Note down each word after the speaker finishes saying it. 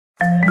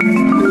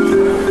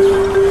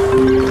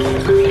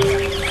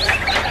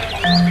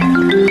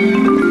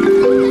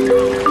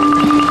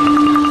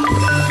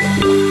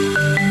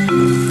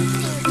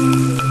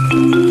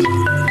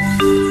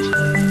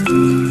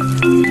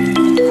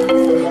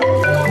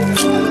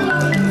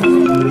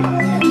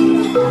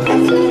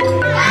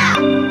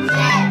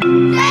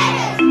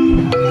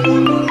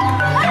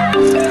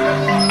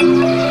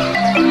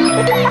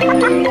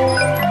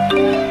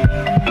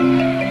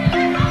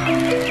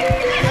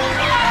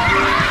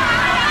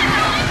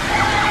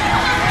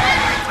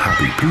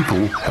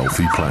people,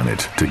 healthy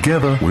planet.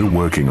 Together, we're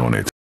working on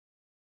it.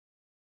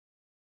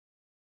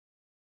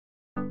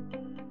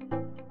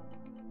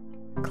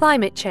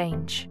 Climate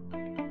change.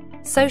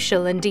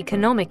 Social and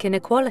economic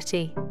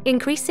inequality,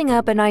 increasing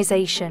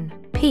urbanization,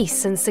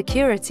 peace and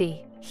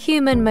security,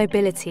 human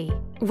mobility.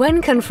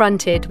 When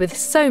confronted with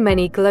so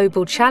many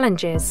global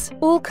challenges,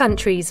 all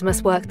countries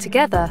must work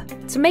together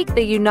to make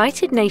the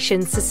United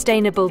Nations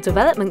Sustainable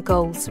Development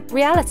Goals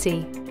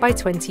reality by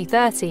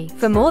 2030.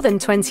 For more than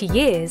 20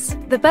 years,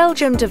 the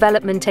Belgium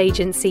development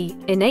agency,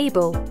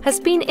 Enabel, has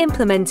been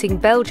implementing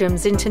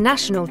Belgium's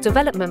international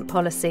development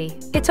policy.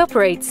 It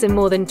operates in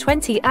more than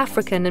 20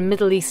 African and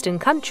Middle Eastern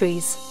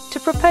countries to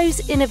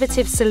propose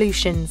innovative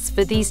solutions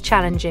for these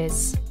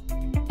challenges.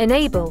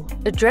 Enabel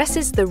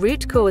addresses the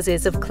root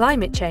causes of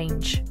climate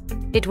change.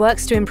 It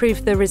works to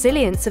improve the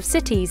resilience of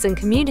cities and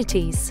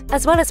communities,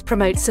 as well as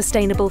promote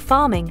sustainable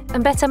farming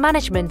and better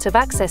management of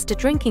access to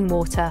drinking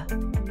water.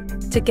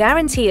 To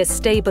guarantee a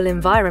stable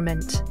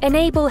environment,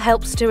 Enabel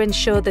helps to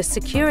ensure the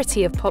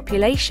security of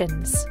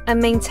populations and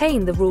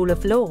maintain the rule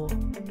of law.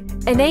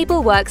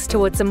 Enabel works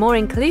towards a more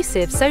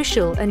inclusive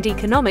social and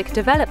economic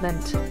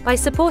development by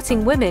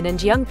supporting women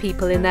and young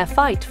people in their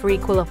fight for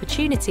equal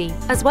opportunity,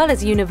 as well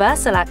as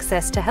universal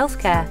access to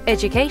healthcare,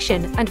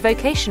 education and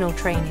vocational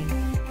training.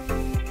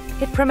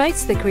 It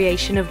promotes the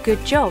creation of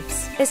good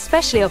jobs,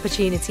 especially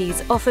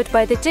opportunities offered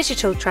by the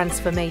digital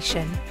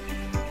transformation.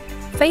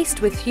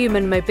 Faced with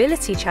human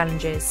mobility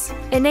challenges,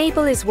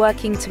 Enabel is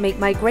working to make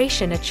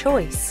migration a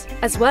choice,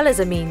 as well as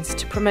a means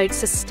to promote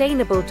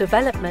sustainable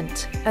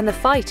development and the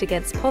fight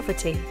against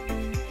poverty.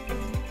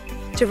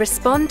 To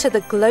respond to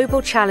the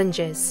global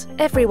challenges,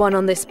 everyone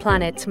on this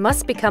planet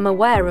must become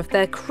aware of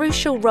their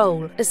crucial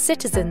role as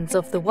citizens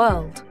of the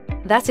world.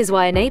 That is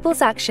why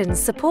Enabel's actions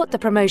support the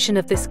promotion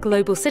of this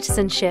global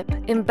citizenship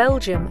in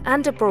Belgium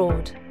and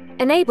abroad.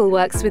 Enabel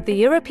works with the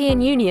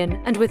European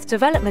Union and with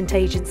development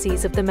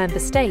agencies of the member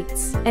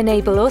states.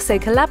 Enabel also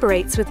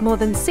collaborates with more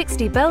than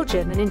 60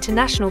 Belgian and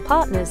international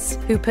partners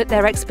who put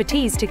their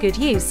expertise to good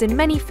use in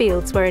many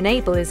fields where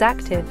Enabel is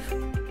active.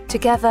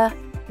 Together,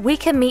 we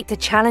can meet the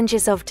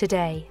challenges of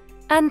today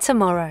and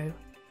tomorrow.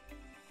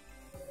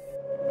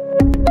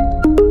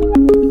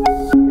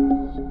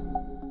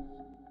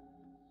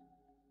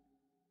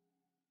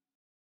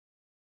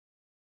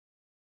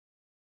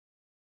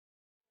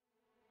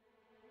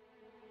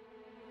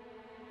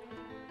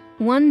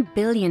 $1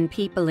 billion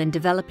people in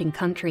developing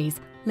countries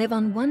live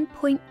on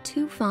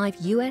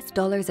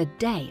 $1.25 a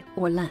day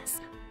or less.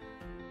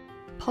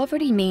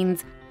 Poverty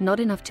means not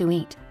enough to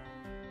eat,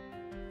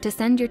 to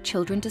send your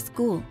children to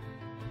school,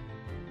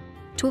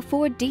 to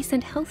afford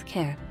decent health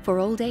care for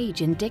old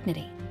age and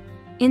dignity.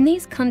 In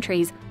these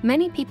countries,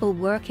 many people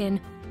work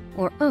in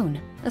or own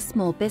a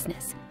small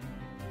business.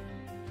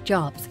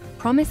 Jobs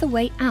promise a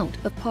way out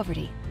of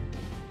poverty.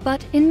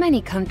 But in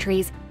many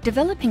countries,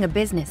 developing a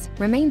business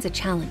remains a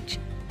challenge.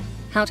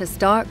 How to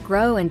start,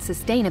 grow, and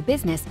sustain a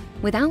business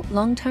without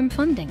long-term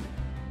funding.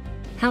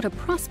 How to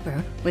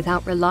prosper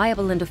without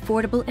reliable and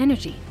affordable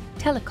energy,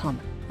 telecom,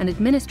 and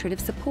administrative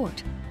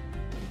support.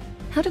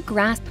 How to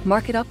grasp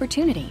market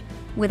opportunity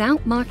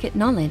without market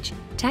knowledge,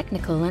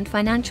 technical and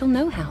financial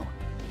know-how.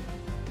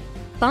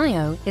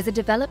 BIO is a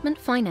development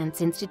finance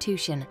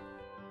institution.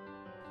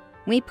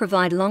 We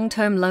provide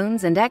long-term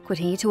loans and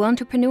equity to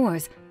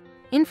entrepreneurs,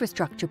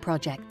 infrastructure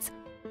projects,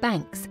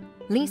 banks,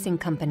 leasing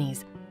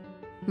companies,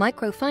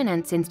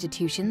 microfinance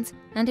institutions,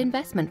 and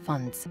investment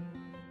funds.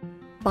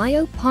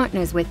 BIO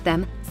partners with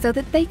them so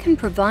that they can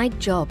provide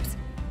jobs,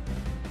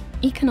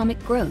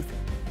 economic growth,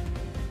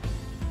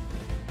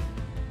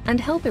 and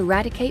help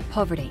eradicate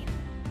poverty.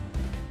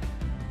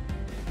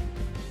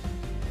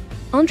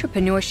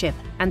 Entrepreneurship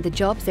and the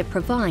jobs it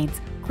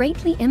provides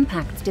greatly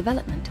impacts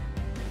development,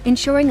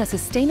 ensuring a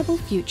sustainable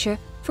future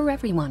for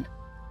everyone.